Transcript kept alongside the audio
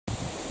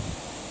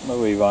I'm going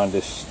to rewind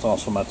this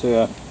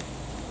transformateur.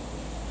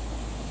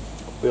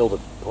 Built it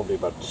probably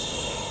about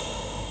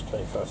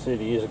 25-30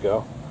 years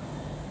ago.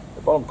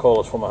 The bottom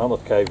coil is from 100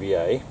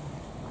 kVA.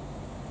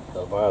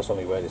 The wire's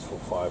only rated for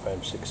 5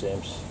 amps, 6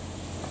 amps.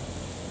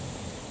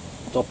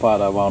 Top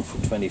part I wound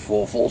for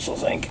 24 volts, I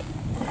think.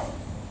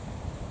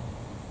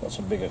 Got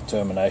some bigger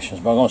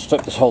terminations, but I'm going to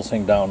strip this whole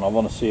thing down. I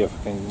want to see if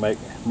I can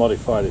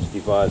modify this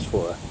device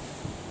for a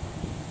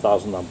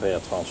 1000 ampere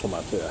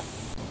transformateur.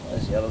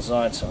 There's the other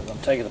side, so I'm going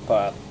to take it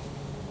apart.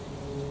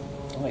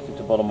 Make it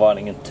the bottom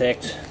winding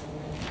intact.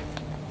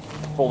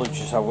 The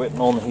voltages I've written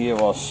on here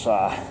was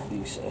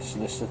these as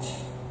listed.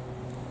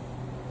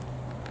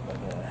 But,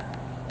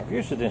 I've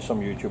used it in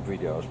some YouTube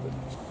videos.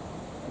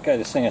 But okay,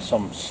 this thing has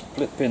some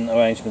split pin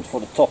arrangement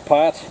for the top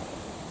part.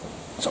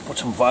 So I put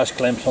some vice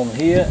clamps on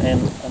here, and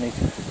I need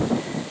to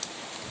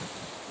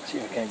see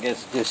if I can get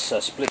this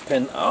split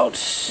pin out.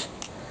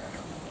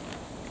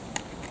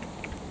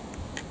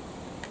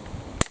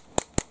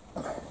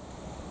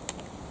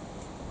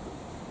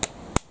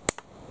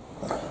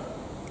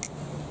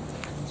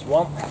 That's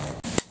one.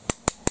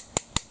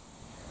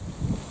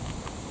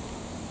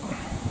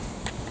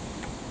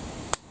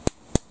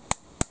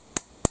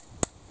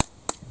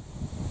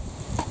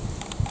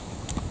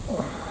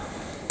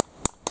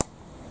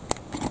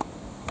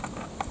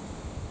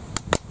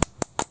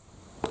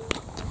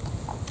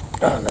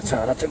 Oh, that's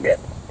harder to get.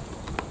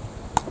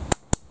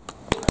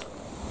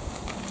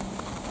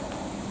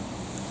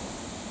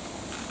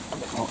 A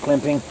bit more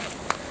clamping.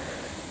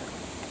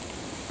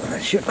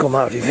 It should come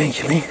out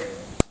eventually.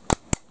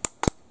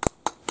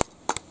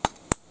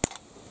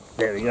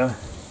 There we go.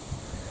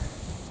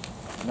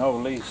 Now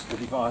release the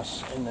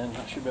device, and then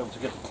I should be able to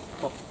get the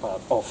top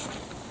part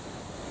off.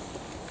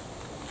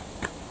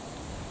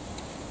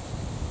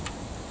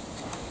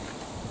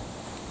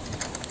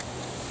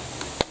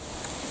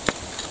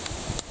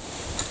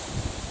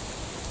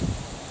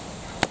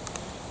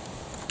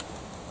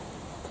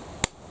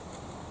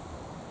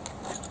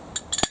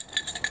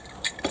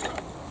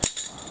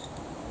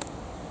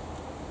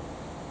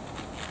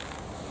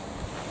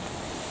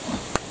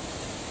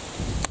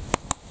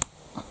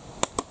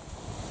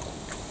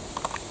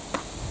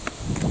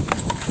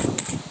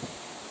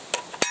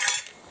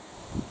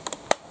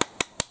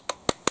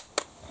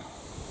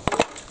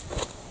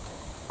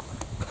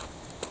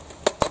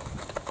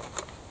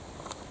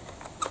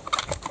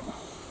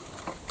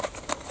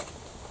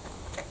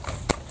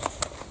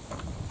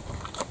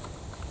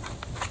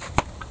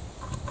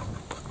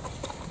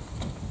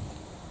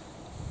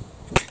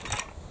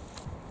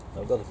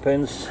 I've got the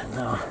pins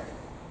now.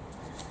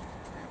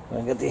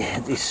 I got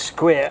these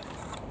square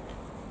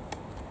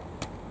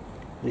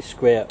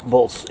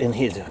bolts in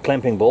here, the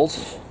clamping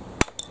bolts.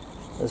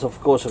 There's of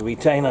course a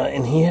retainer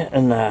in here,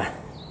 an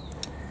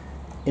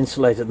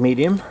insulated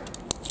medium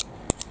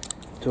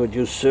to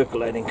reduce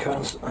circulating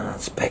currents.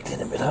 It's packed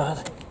in a bit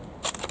hard.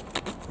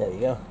 There you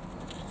go.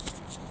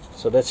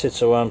 So that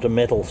sits around the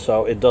metal,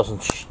 so it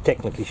doesn't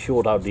technically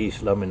short out these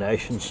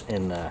laminations,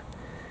 and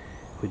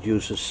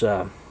reduces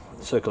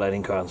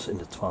circulating currents in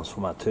the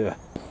transformateur.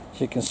 As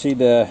you can see,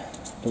 the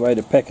way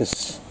the pack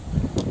is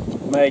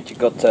made, you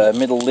got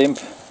middle limb,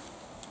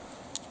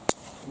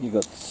 you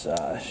got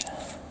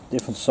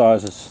different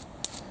sizes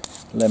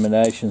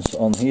laminations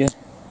on here.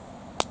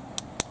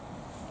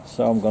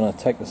 So I'm gonna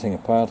take the thing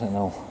apart and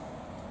I'll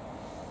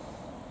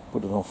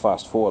put it on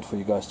fast forward for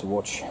you guys to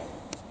watch.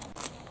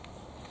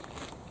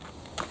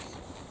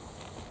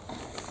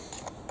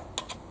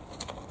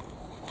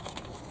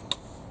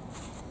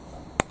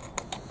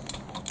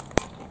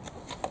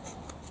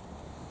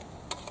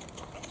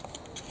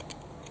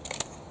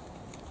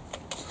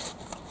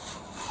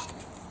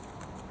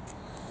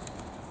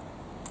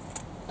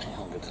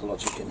 I'll get the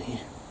logic in here.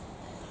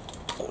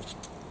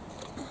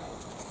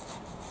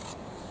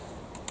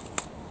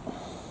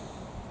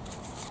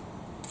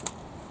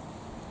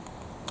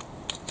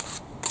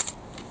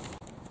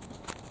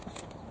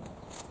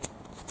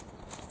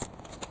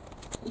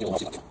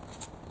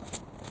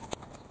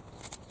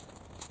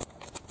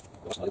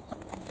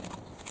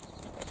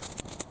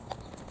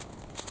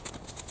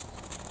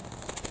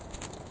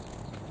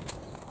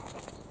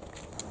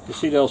 You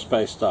see those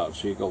spaced out,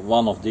 so you got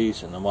one of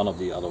these and then one of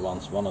the other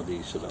ones, one of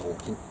these, so they're all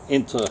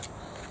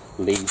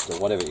interleaved or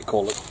whatever you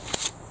call it.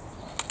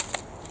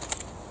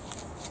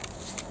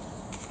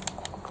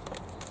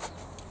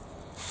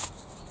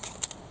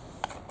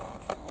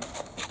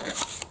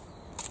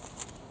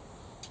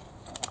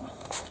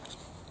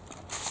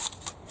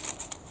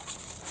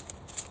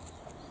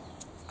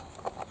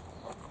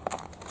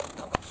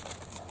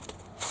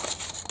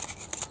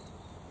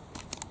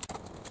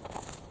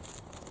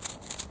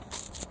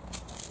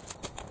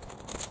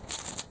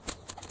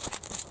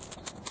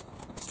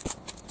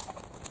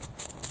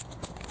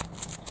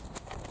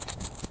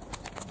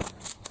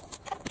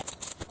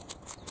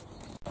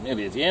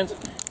 Nearly at the end.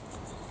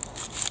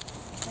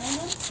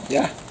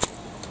 Yeah.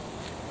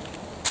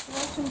 You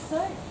want some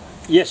soup?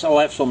 Yes, I'll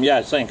have some.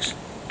 Yeah, thanks.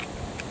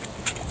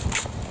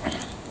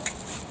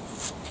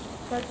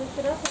 So dish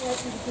it up or you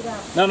want me to get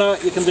up? No,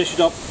 you can dish it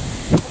up.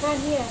 Around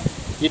here.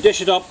 You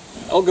dish it up,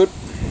 all good.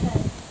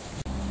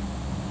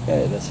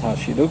 Okay, that's how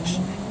she looks.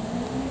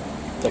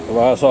 Take the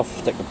wires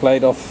off, take the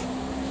plate off,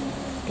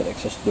 get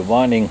access to the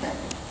winding.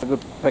 A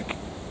good pack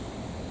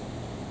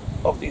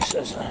of these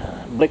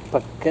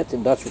blikpakket,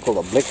 in Dutch we call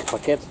it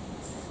blikpakket.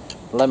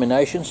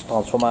 Laminations,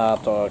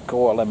 transformator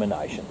core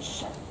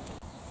laminations.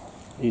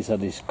 These are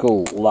these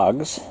cool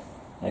lugs,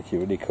 actually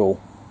really cool.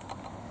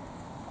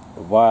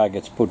 The wire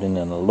gets put in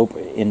a loop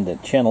in the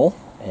channel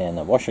and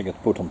a washer gets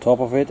put on top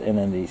of it, and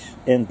then these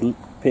end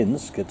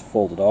pins get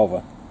folded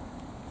over.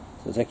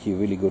 So it's actually a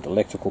really good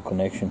electrical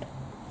connection.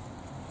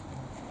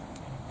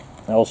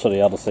 And also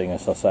the other thing,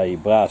 as I say,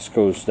 brass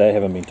screws, they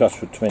haven't been touched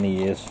for 20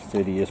 years,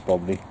 30 years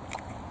probably.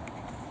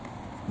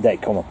 They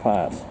come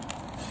apart.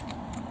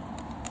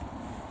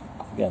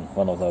 Again,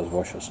 one of those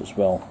washers as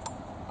well.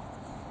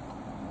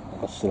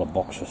 I've got still a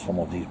box of some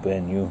of these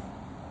brand new.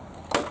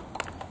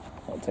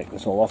 I'll take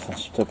this all off and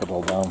strip it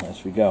all down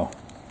as we go.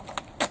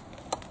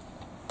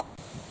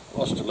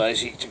 Was too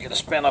lazy to get a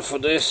spanner for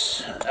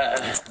this.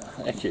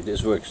 Actually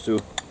this works too.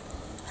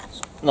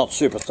 It's not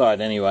super tight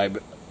anyway,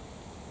 but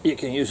you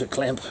can use a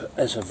clamp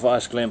as a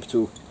vice clamp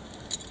to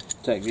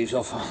take these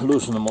off.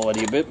 Loosen them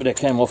already a bit, but they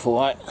came off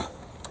alright.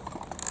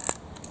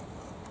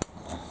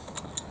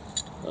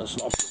 That's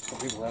an option for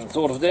people who haven't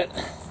thought of that.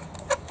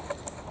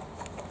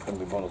 Couldn't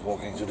be bothered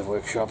walking to the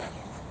workshop.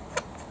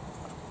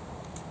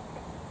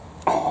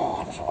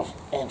 Oh, that's awesome.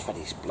 And for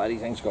these bloody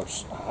things go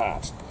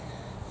hard.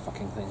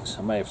 Fucking things.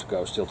 I may have to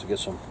go still to get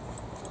some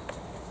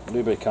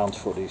lubricant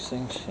for these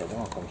things. Yeah, that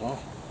one comes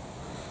off.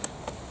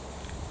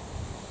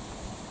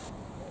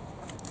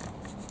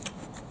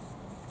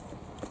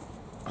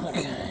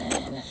 Okay,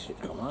 that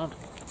should come out.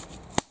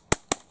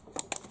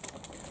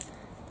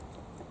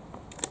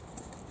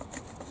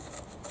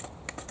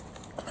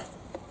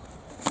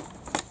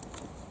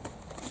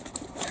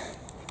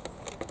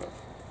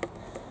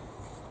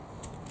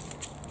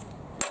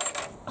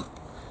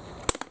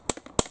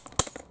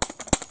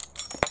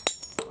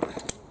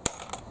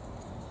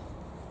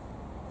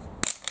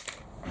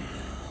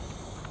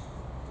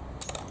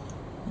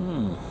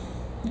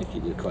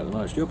 Actually did quite a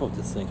nice job of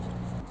this thing.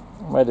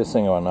 I made this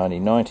thing around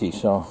 1990,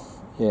 so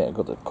yeah, I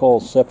got the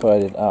coils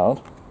separated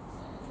out.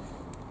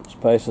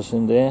 Spacers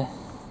in there,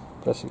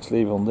 plastic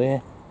sleeve on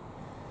there.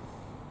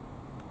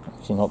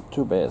 Actually not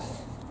too bad.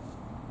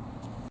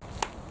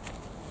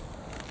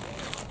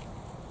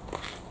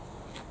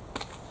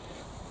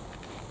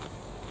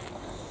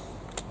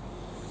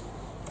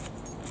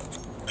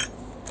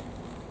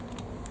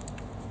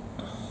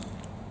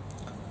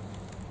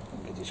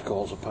 Get these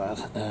coils apart.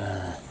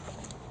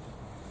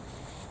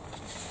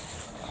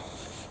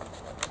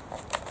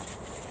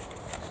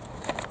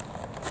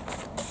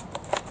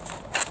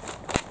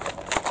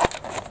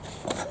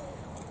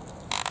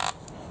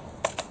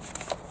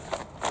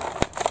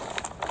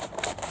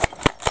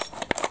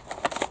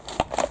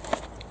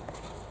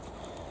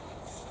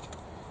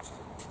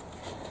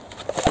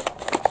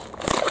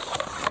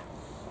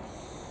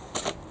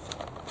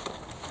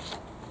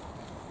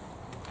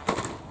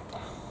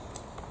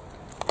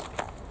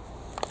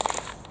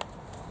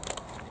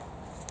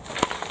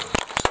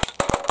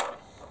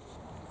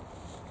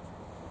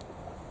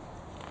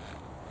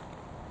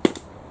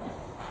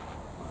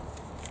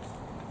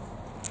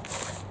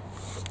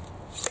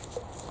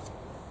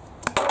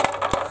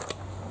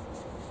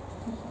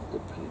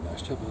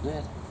 Of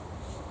that.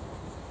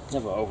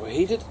 Never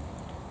overheated.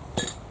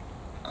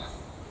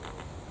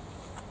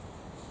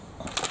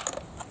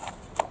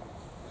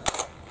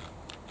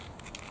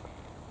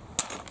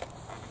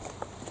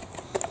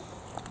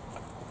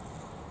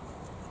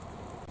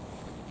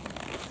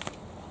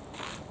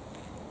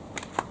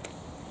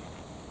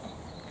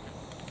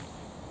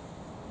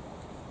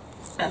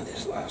 And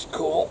this last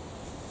coil,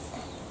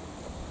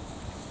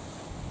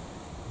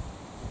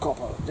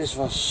 copper. This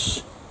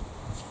was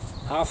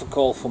half a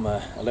coil from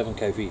a 11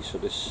 kV, so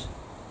this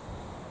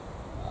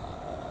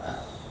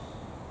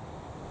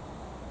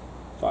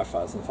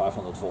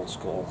 5500 volts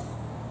coil,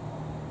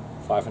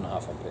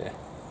 5.5 ampere.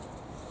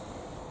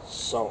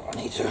 So I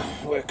need to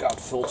work out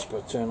volts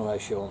per turn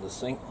ratio on this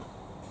thing.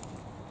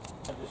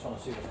 I just want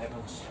to see what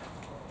happens.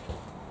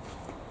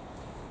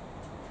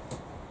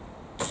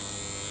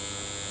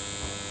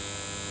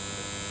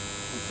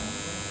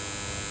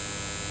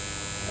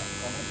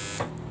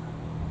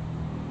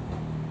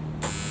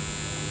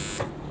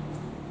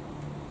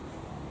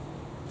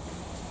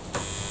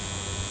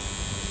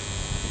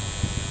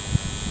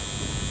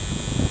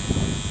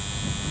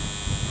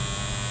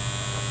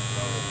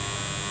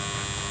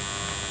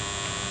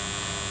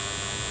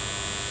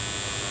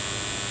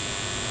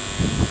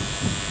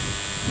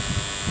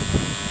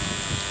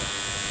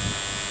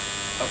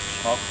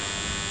 Smoke.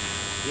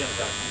 The other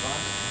guy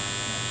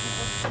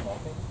comes on.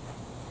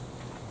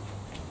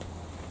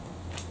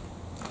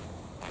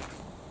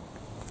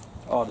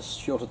 Oh, this is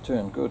shorter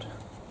turn, good.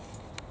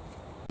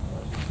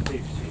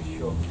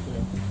 Shorter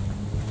turn.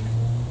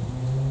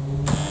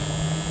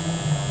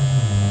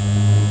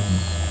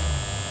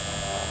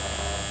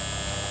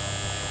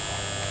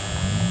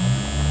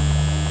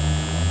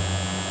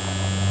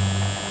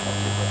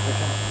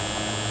 efficient.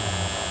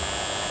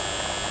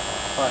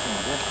 Fighting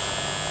the discs.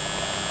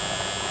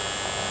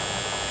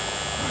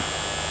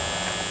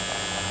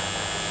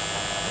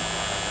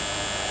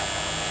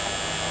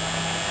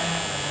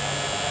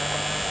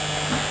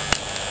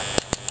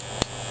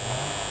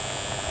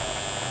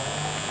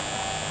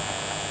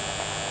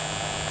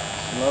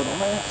 Load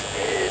on it.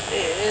 It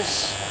is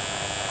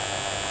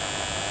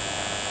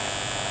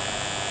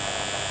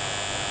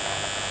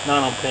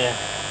 9 Ampere.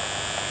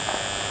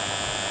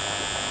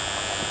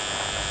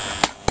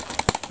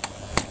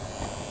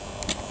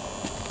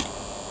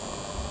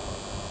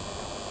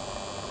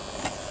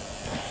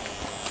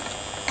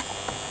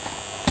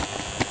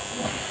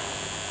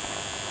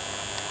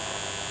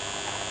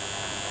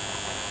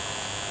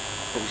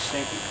 Pretty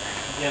sneaky.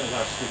 The end of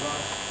our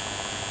device.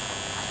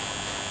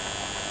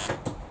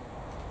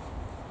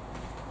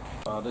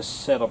 This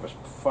setup is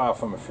far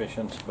from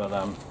efficient, but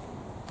we'll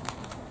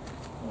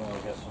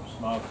get some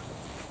smoke.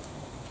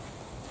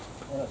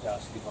 That's our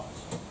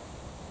device.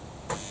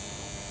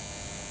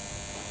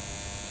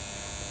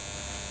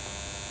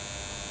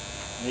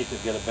 Need to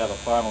get a better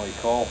final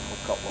recall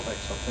with a couple of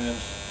extra turns.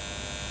 It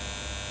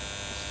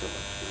still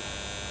looks good.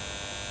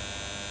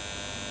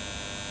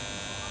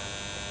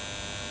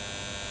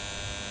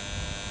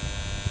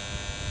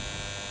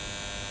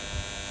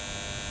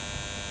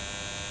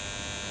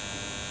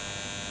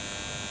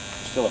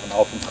 Still have an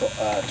open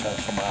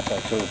transformator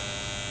too.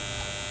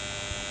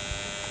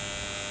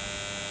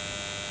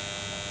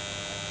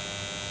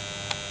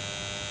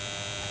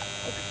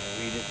 Hope you can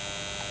read it.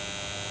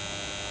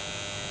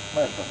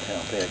 Might as well 10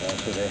 Ampere going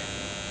through there.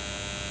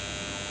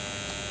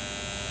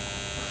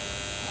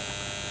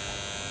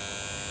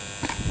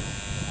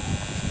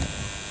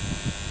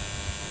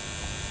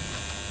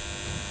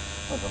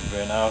 That doesn't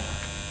burn out.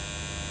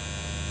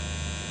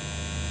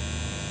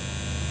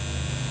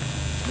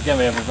 Again,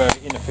 we have a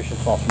very inefficient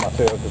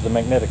transformator because the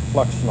magnetic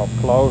flux is not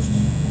closed.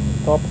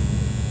 Top.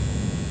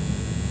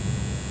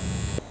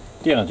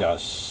 The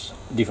energize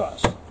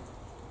device.